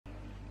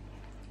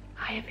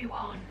Hi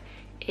everyone,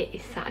 it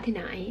is Saturday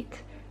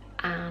night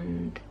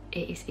and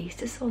it is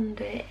Easter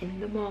Sunday in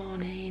the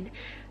morning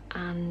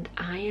and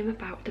I am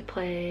about to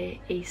play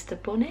Easter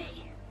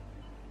Bunny.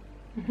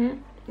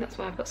 That's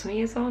why I've got some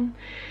ears on,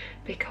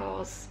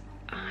 because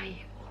I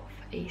love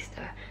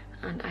Easter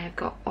and I have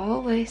got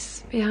all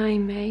this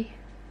behind me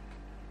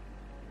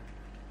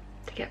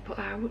to get put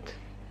out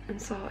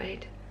and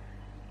sorted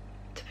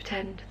to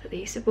pretend that the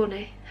Easter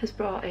Bunny has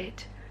brought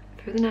it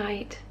through the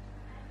night.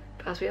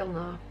 But as we all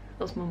know,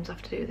 us mums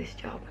have to do this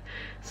job,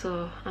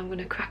 so I'm going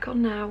to crack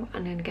on now.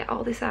 I'm going to get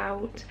all this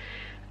out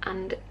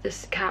and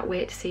just can't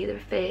wait to see their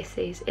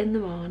faces in the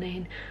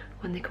morning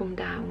when they come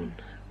down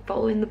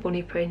following the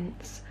bunny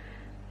prints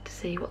to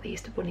see what the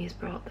Easter Bunny has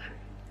brought them.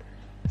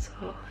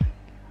 So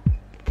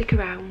stick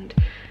around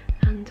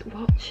and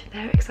watch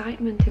their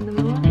excitement in the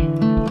morning.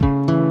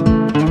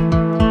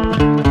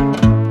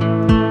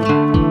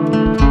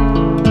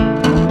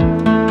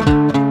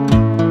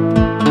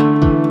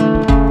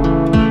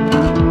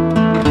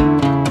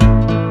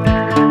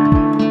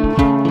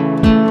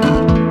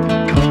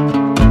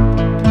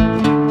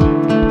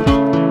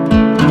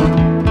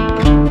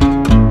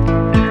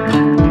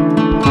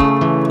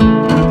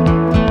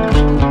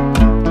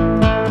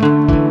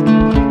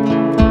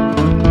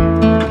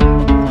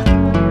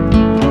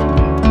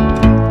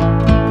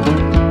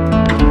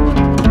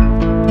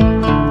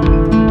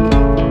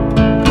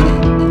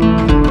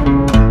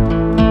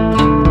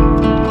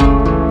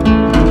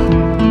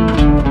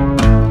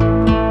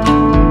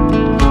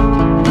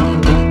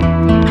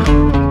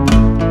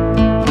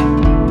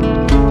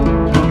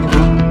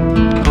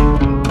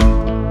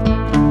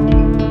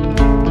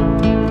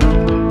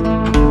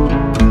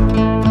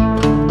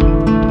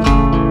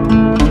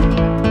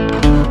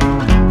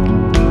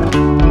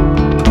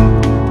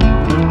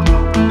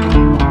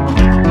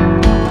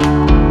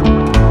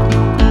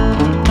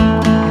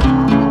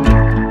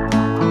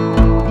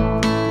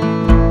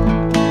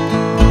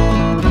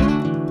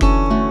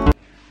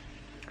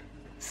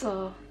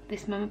 So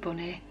this mama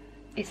bunny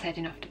is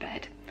heading off to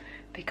bed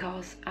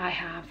because I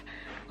have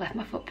left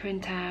my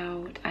footprint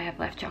out, I have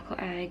left chocolate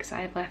eggs,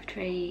 I have left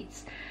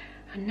treats,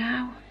 and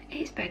now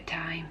it's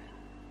bedtime.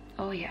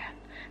 Oh yeah,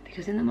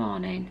 because in the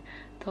morning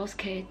those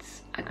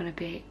kids are going to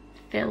be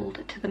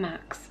filled to the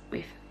max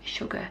with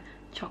sugar,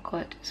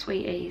 chocolate,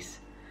 sweeties,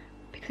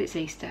 because it's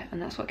Easter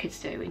and that's what kids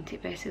do, isn't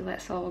it?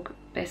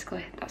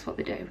 Basically that's what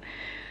they do.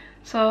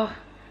 So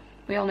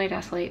we all need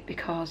our sleep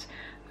because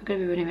we're going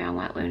to be running around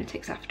like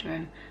lunatics after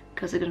them,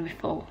 because they're going to be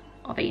full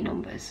of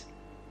e-numbers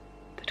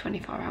for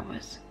 24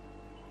 hours.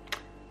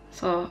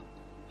 So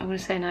I'm going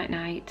to say night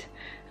night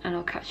and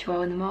I'll catch you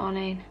all in the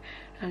morning,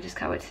 and I just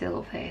can't wait to see the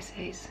little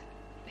faces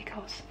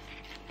because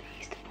the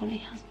Easter Bunny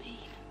has been.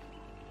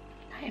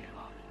 Night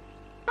everyone.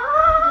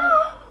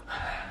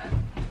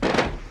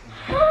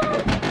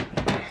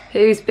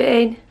 Who's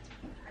been?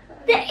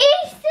 The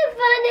Easter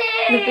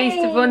Bunny! The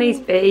Easter Bunny's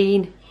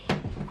been.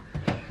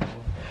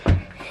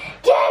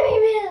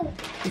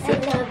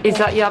 Is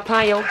that your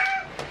pile?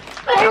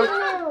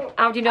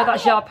 How do you know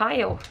that's your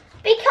pile?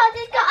 Because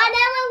it's got an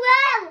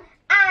LOL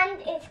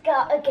and it's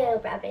got a girl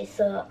rabbit,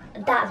 so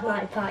that's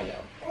my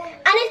pile.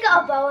 And it's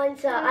got a bow on,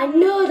 so I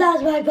know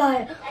that's my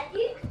pile. That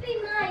used to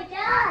be my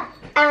dad.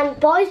 And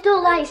boys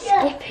don't like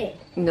skipping.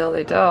 No,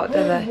 they don't, do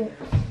they?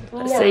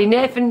 Let's see,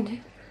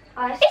 Nathan.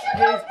 It's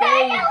a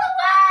big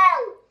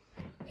LOL!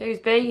 Who's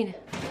been?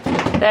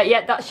 There,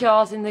 yeah, that's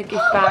yours in the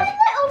gift bag.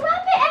 Little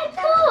rabbit egg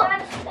cup.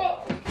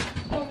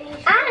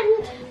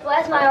 And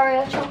where's my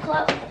Oreo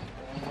chocolate?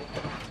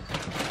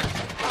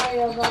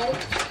 Oreo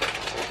bites.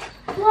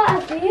 What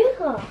have you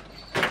got?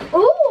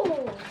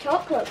 Ooh,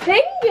 chocolate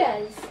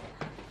fingers.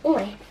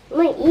 Oh,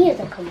 my ears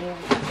are coming out.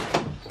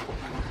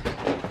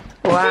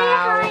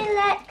 Wow. Say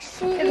hi,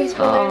 Lexi.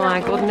 Oh my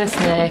goodness,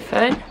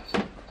 Nathan.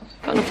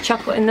 Got enough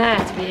chocolate in there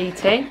to be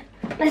eating.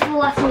 This is the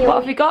last meal. What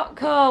have we got,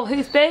 Cole?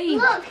 Who's been?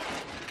 Look,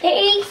 the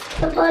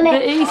Easter Bunny.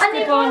 The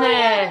Easter Bunny.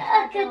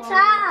 A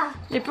guitar.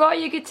 They brought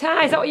you a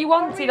guitar. Is that what you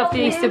wanted off the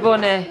Easter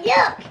Bunny? Look,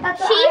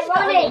 she's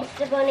got an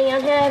Easter Bunny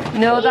on her.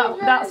 No,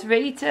 that's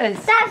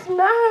Rita's. That's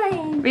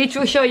mine. Rita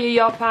will show you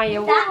your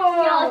pile. That's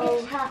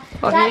your guitar.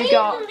 What have you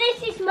got?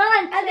 This is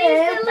mine. And these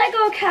are the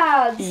Lego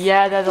cards.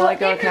 Yeah, they're the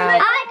Lego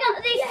cards. I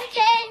got this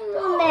thing.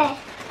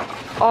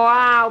 Oh,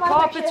 wow,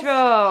 Paw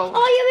Patrol.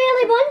 Oh, you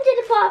really wanted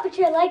a Paw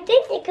Patrol, like,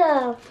 didn't you,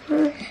 girl?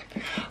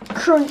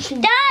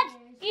 Crunchy. Dad,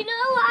 you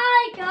know what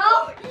I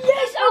got?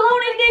 Yes, I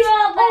wanted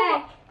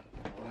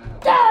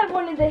this. Dad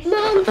wanted this.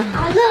 Mum,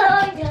 I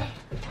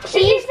look.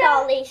 She's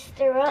all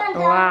Easter up.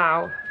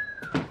 Wow.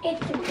 It's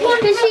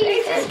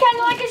kind of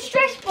like a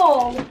stress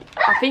ball.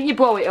 I think you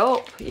blow it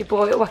up. You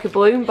blow it up like a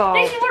balloon ball.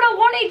 This is what I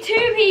wanted, 2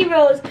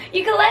 heroes.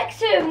 You collect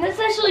them, they're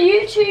special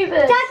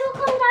YouTubers. Dad will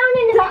come down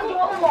in a minute.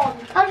 One.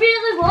 I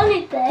really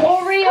wanted this.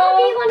 Oreo Oh,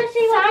 do you want to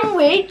see what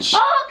sandwich.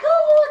 Oh,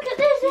 cool, look at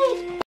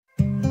this.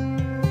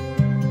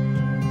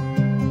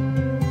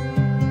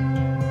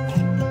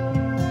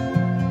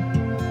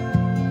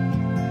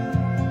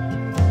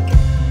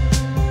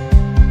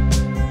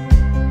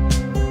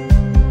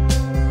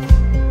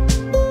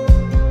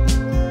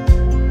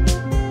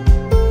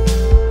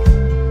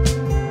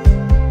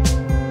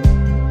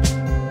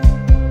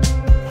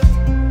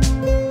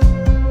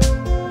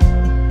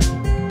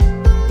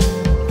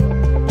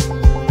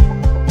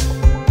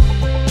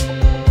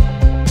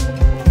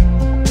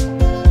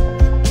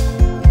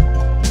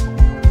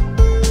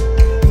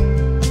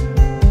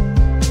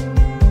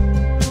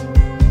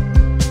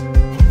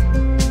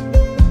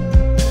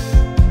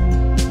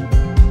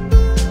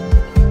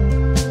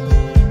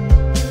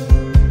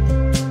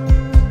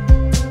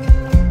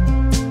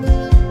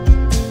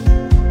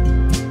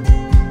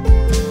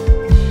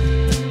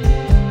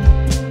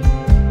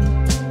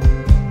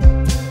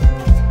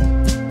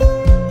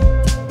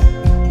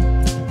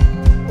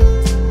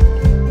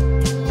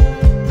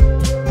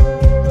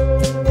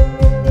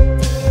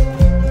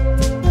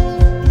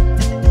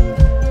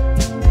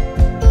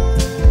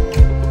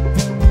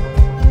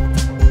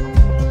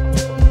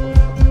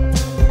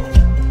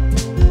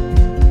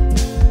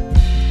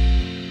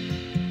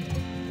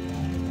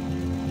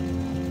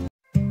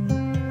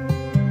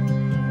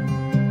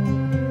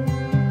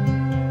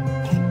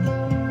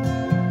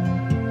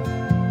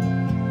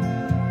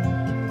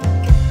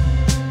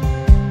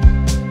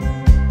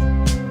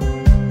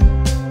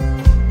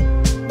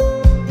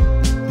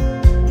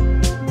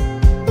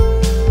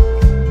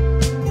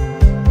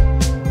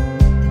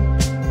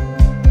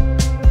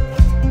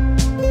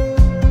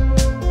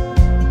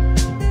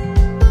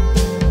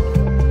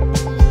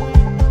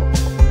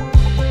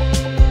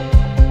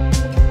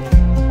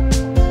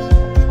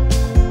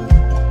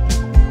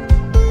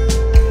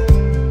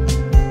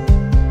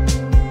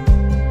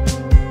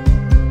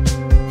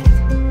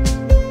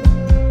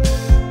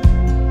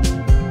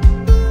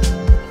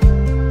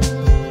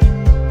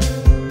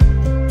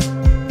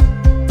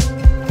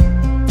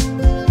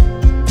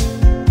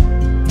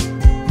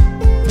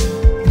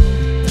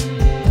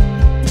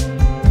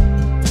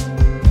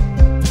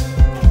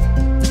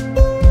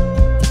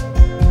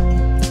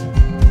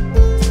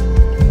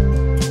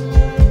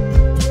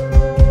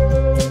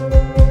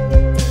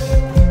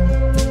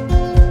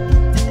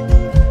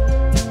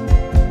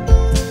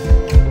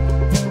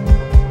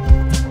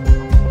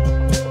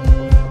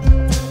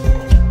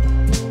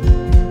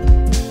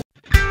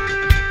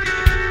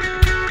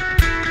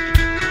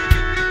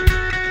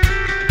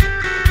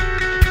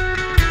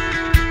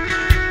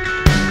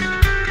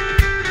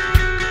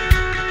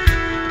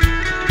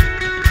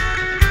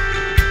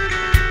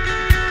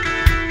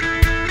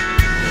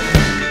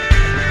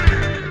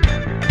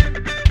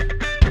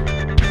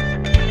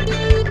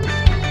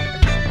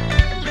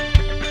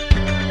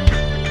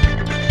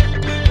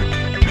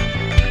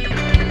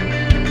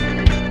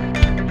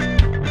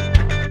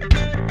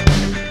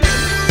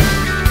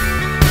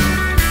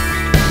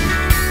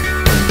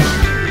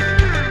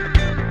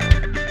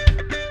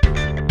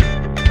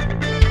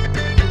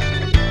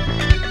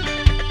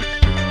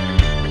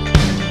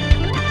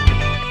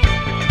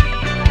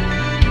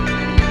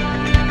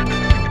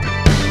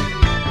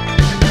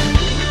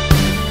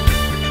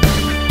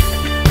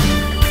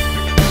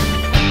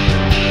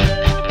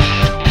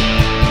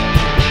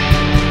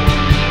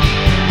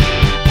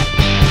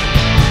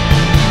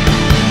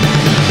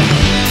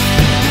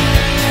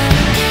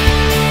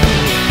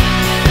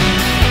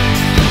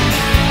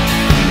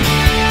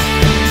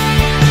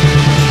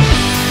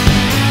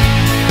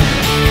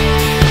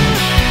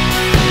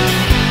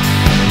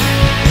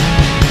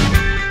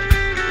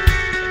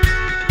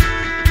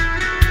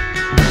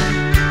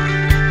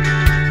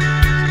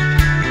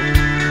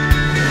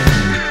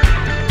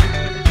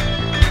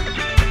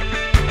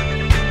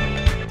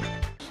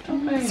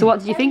 So what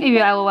did you think of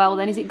your LOL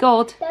then? Is it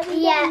good?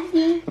 Yeah.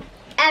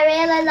 I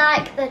really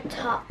like the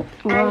top.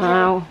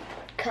 Wow.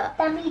 Cut.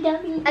 Look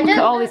at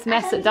all this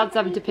mess that Dad's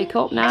having to pick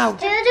up now. I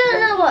still don't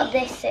know what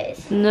this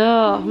is.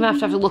 No, we might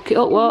have to look it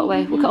up, won't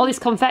we? Look at all this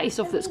confetti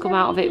stuff that's come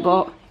out of it,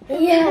 but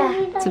Yeah.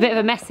 it's a bit of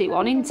a messy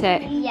one, isn't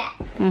it?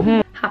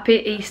 Yeah. Happy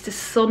Easter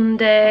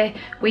Sunday.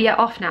 We are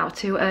off now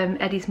to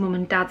Eddie's mum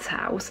and dad's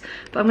house,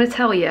 but I'm going to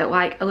tell you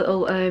like a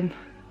little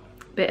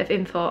bit of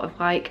info of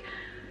like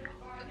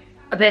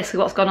basically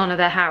what's gone on at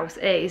their house.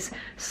 Is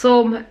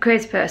some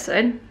crazy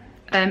person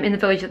in the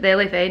village that they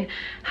live in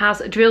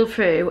has drilled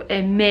through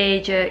a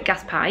major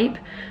gas pipe,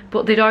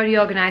 but they'd already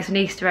organised an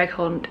Easter egg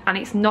hunt and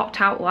it's knocked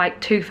out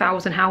like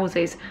 2,000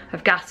 houses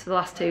of gas for the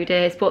last 2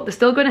 days, but they're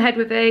still going ahead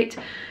with it.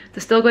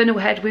 They're still going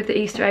ahead with the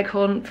Easter egg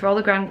hunt for all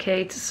the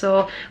grandkids,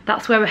 so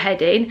that's where we're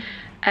heading.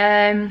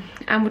 And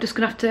we're just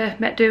gonna have to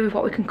make do with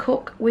what we can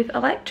cook with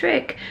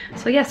electric.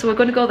 So yeah, so we're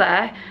gonna go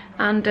there,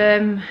 and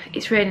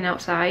it's raining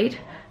outside,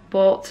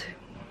 but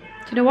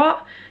do you know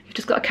what? You've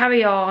just got to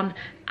carry on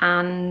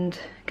and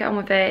get on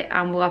with it,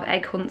 and we'll have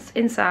egg hunts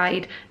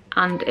inside,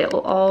 and it'll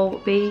all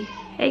be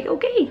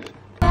okay.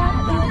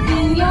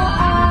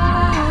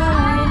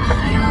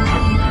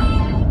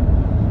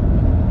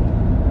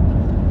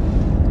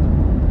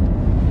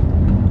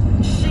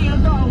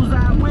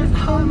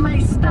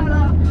 Homemade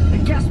Stella, the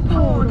gas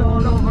poured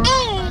all over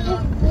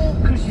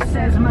her, cause she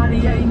says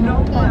money ain't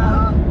no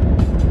better.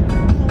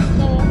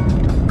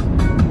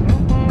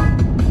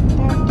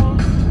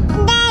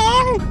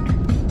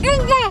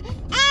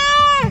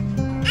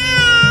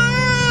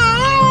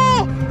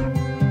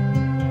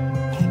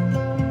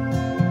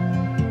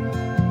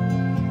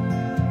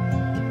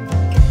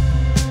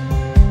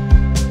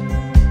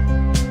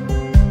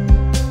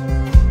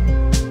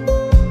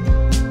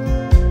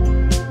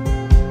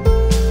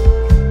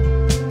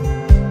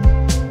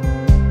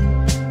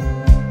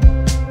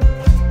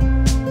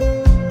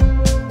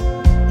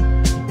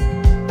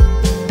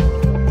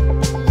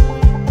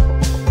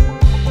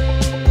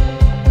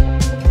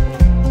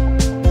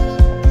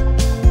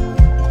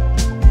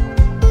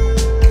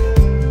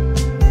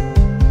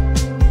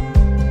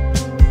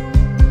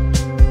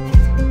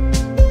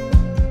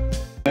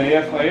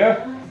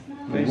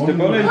 Mr.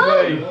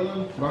 Bullingsley.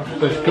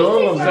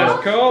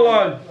 Says call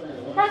on.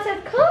 That's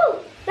a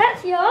cool.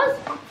 That's yours.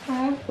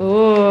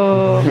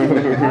 Oh,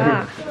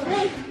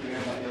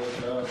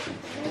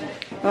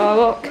 oh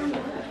look,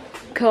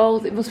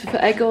 cold. It must be for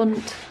egg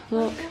hunt.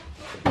 Look,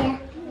 Yeah.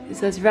 it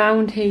says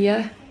round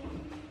here.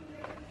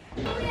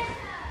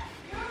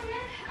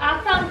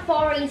 I found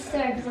 4 Easter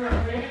eggs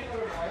already.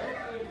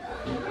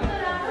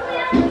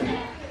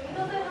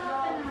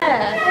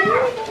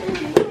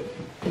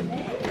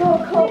 Go.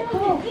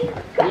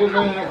 Go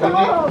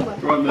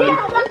on then. Oh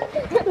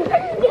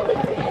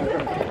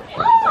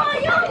my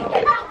God!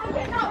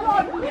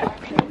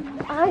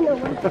 I know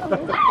what's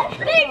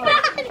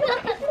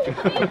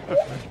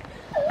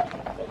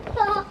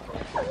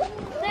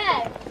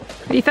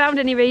Have you found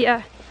any,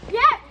 Rita?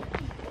 Yeah.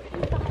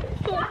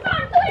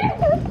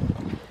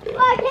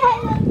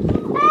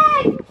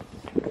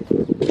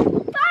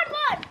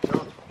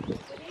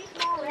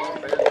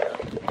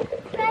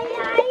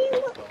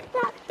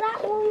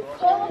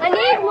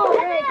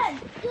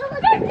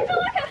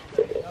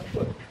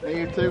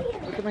 You too.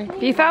 Look at me.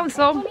 Have you found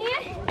some?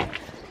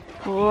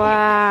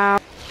 Wow.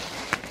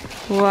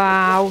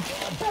 Wow.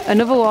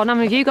 Another one. How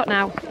many have you got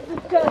now?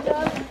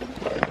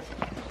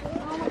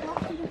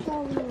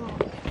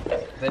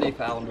 Then he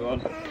found one.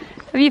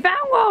 Have you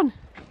found one?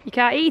 You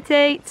can't eat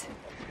it.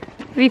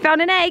 Have you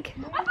found an egg?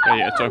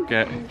 Yeah, it's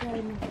okay.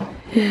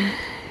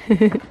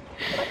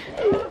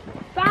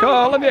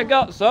 Carl, have you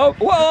got some?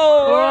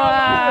 Whoa!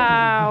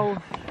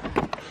 Wow.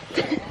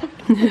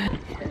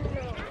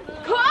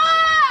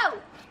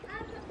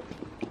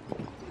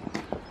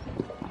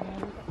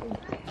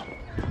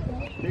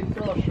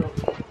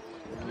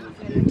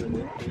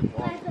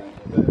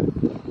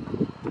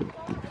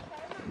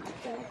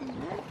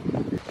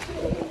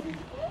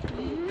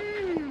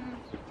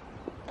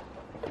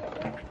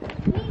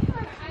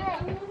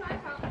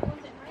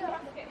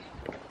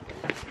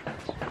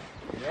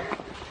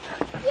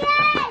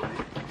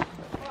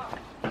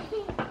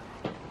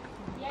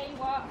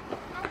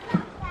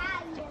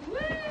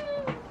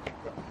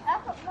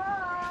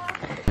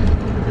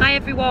 Hi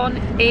everyone,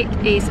 it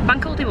is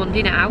Bank Holiday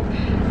Monday now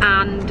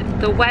and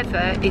the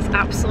weather is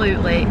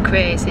absolutely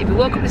crazy. We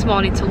woke up this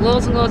morning to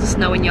loads and loads of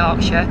snow in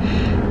Yorkshire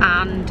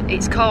and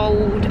it's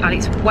cold and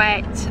it's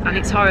wet and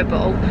it's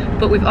horrible,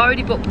 but we've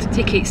already booked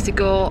tickets to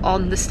go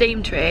on the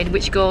steam train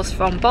which goes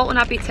from Bolton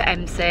Abbey to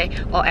MC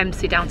or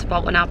MC down to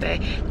Bolton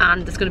Abbey,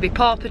 and there's going to be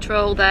Paw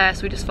Patrol there,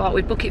 so we just thought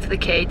we'd book it for the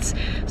kids.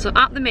 So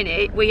at the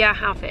minute we are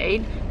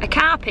having a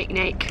car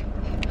picnic,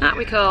 aren't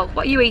we, Cole?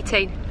 What are you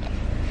eating?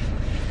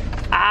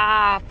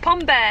 Ah, Pom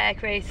Bear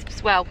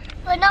crisps. Well,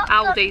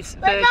 Aldi's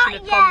version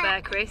of Pom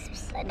Bear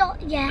crisps. Not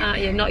yet.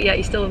 Yeah, not yet.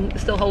 You're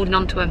still holding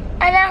on to them.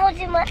 And I'm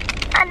holding my.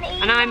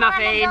 And I'm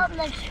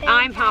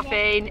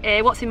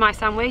having. What's in my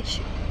sandwich?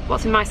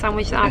 What's in my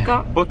sandwich that I've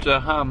got? Butter,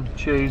 ham,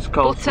 cheese,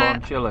 coleslaw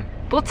and chilli.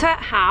 butter,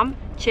 ham,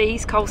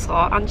 cheese,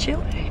 coleslaw and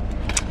chilli.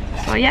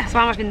 So yeah, so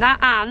I'm having that,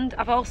 and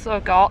I've also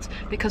got,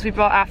 because we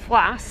brought our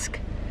flask,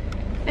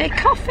 a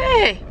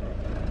coffee.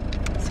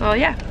 So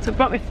yeah, so I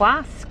brought my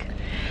flask,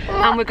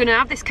 and we're going to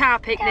have this car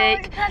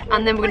picnic,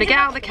 and then we're going to get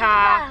out of the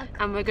car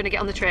and we're going to get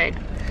on the train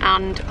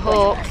and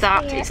hope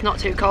that it's not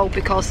too cold,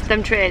 because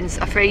them trains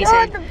are freezing.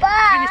 I think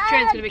this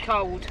train's going to be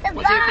cold.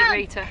 What do you think,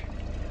 Rita?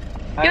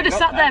 You're just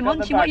sat there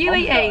munching. What are you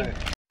eating?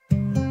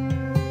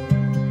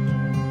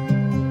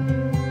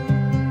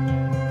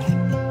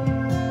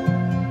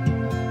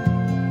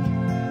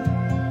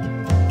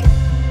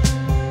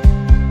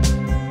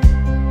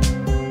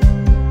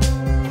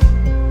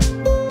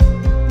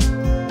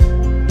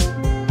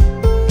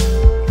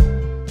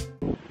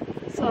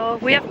 So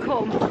we have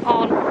come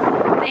on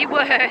the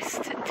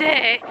worst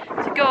day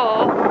to go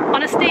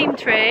on a steam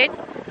train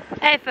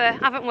ever,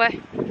 haven't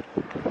we?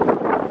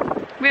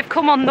 We've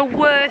come on the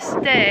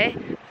worst day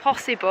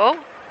possible.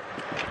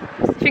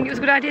 Do you think it was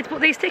a good idea to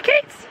put these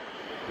tickets?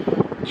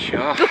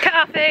 Sure. Look at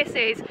our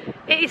faces.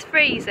 It is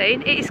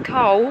freezing, it is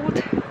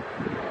cold,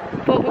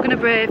 but we're going to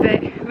brave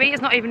it.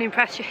 Rita's not even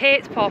impressed. She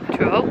hates Paw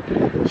Patrol,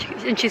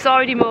 and she's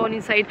already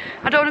moaning, saying,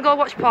 I don't want to go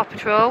watch Paw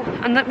Patrol.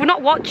 And we're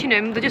not watching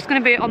them, they're just going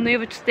to be on the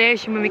other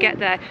station when we get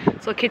there,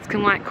 so kids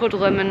can like cuddle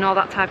them and all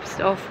that type of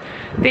stuff.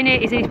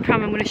 Vinny is in his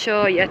pram. I'm going to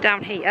show you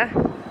down here.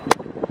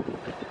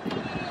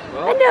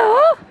 Well.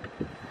 Hello!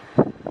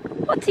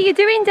 What are you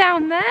doing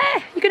down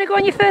there? You're going to go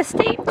on your first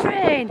steam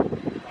train?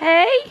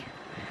 Hey?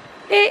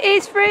 It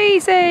is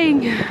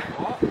freezing.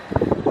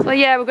 So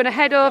yeah, we're going to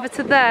head over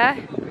to there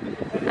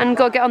and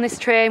go get on this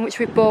train which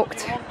we've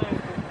booked.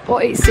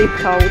 But it's super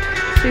cold.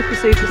 Super,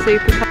 super,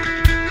 super cold.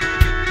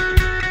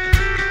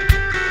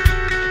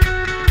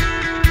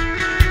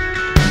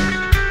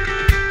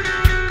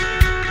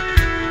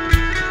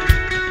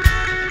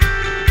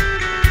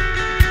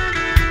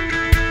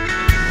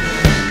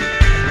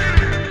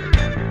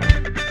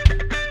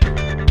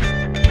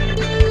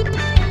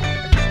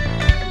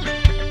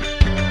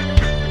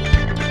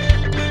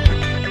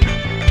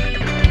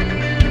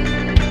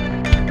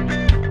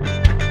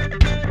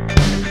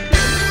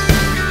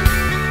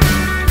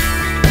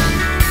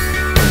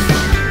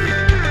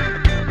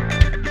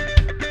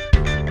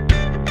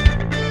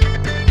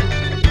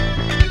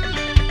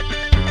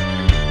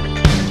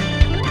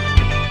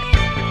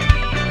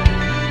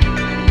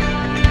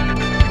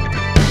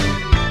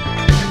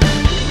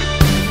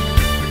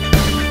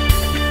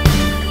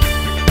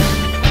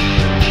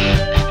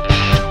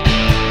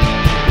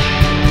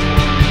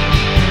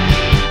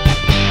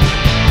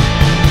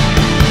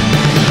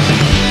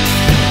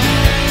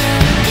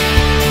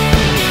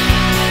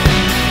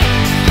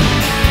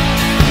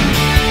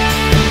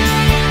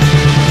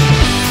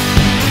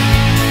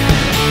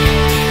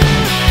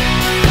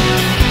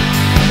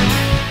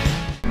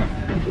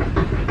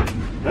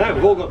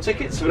 We've all got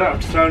tickets, so we don't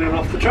have to throw anyone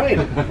off the train.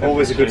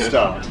 Always a good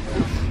start.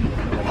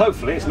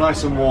 Hopefully it's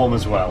nice and warm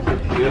as well.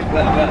 You're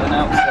better than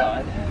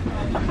outside.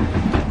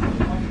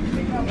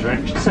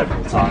 Drenched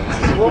several times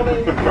this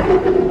morning.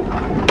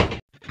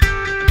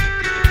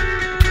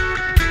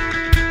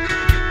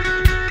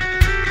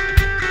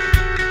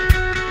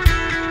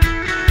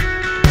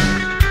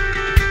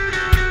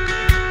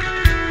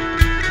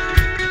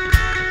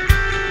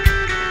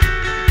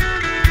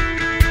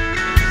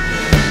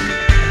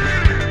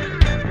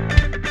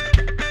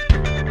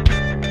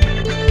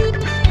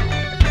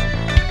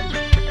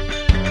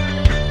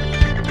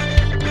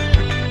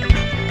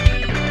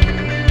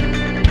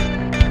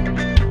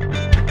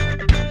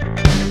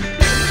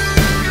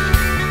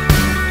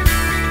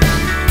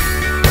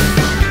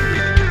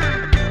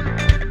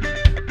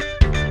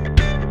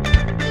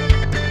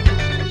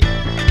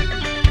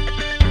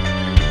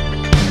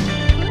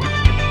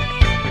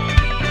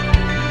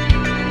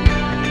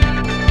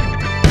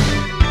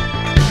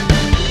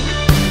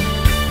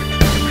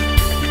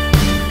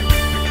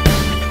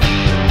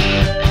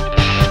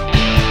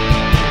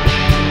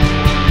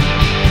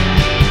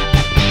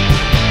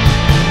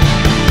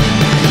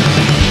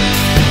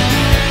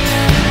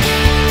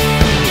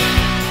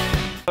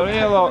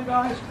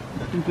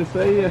 Good to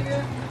see you.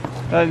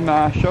 There's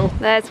Marshall.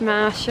 There's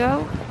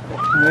Marshall.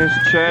 There's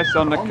Chase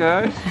on the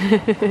case.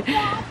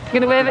 I'm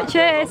gonna wave at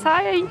Chase.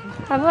 Hi.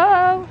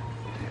 Hello.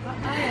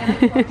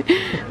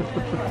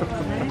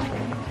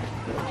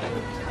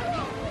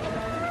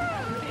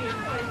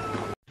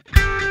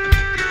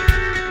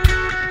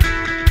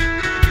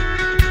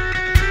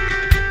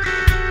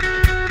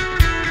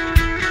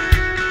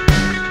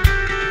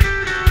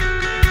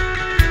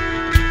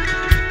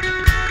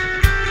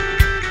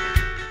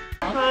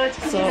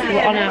 So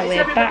we're on our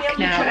way back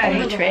now on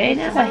the train,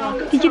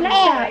 aren't we? Did you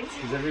like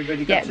that?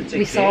 Yeah,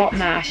 we saw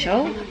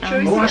Marshall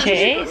and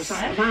Chase,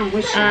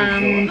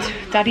 and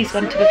Daddy's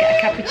gone to go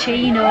get a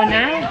cappuccino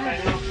now.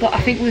 But I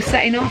think we're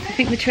setting off. I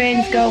think the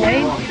train's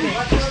going.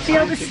 See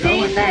all the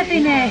steam there,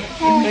 Vinny?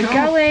 We're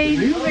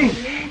going.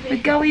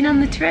 We're going on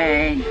the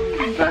train.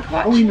 Look,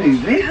 watch.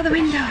 Look out the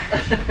window.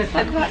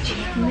 Look, watch.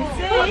 Look,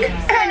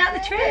 going out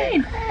the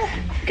train.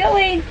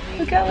 Going.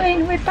 We're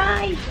going. We're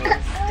bye.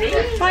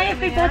 Bye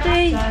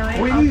everybody.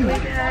 We're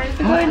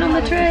going on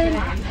the train.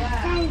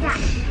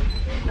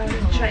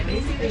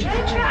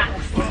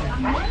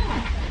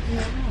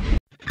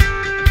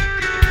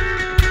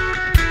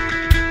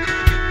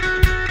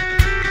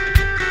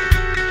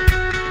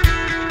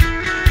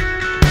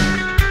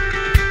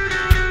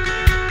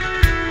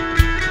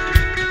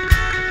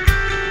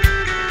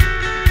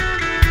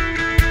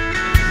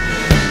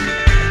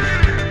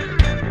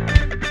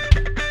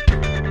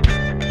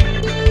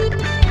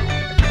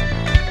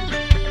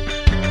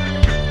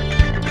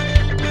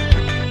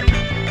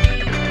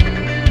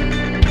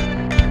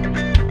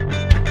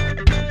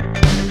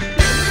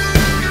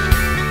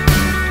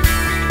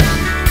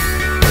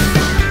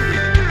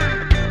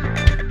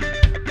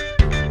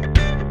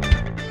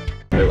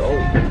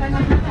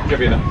 Give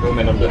you enough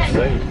filming under the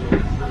sea.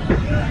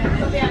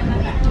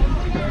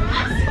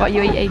 What are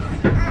you eating?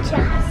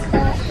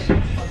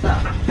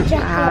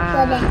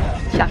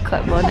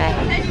 Chocolate bunny.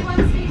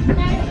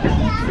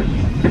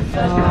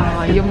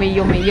 Oh, yummy,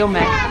 yummy,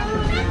 yummy.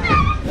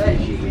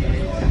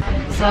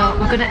 So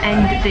we're going to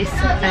end this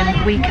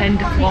weekend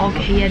vlog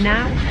here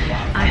now.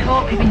 I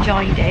hope you've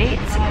enjoyed it.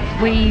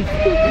 We've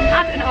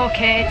had an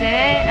okay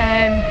day.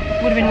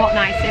 Would have been a lot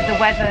nicer if the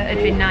weather had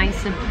been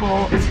nicer,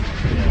 but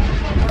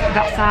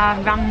that's our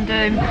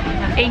random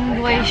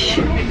English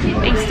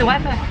Easter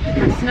weather.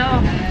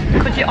 Snow.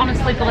 Could you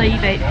honestly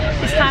believe it?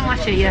 This time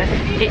last year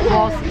it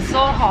was so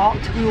hot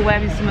we were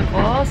wearing summer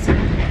clothes,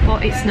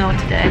 but it snowed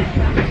today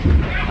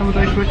and we're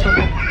going for a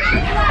tunnel.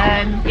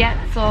 Yeah,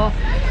 so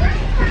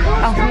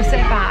I'm going to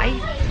say bye.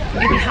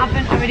 If you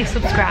haven't already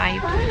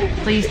subscribed,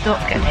 please don't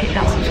forget to hit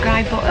that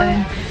subscribe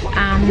button,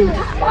 and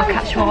I'll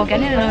catch you all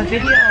again in another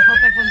video. I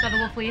hope everyone's had a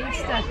lovely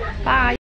Easter. Bye.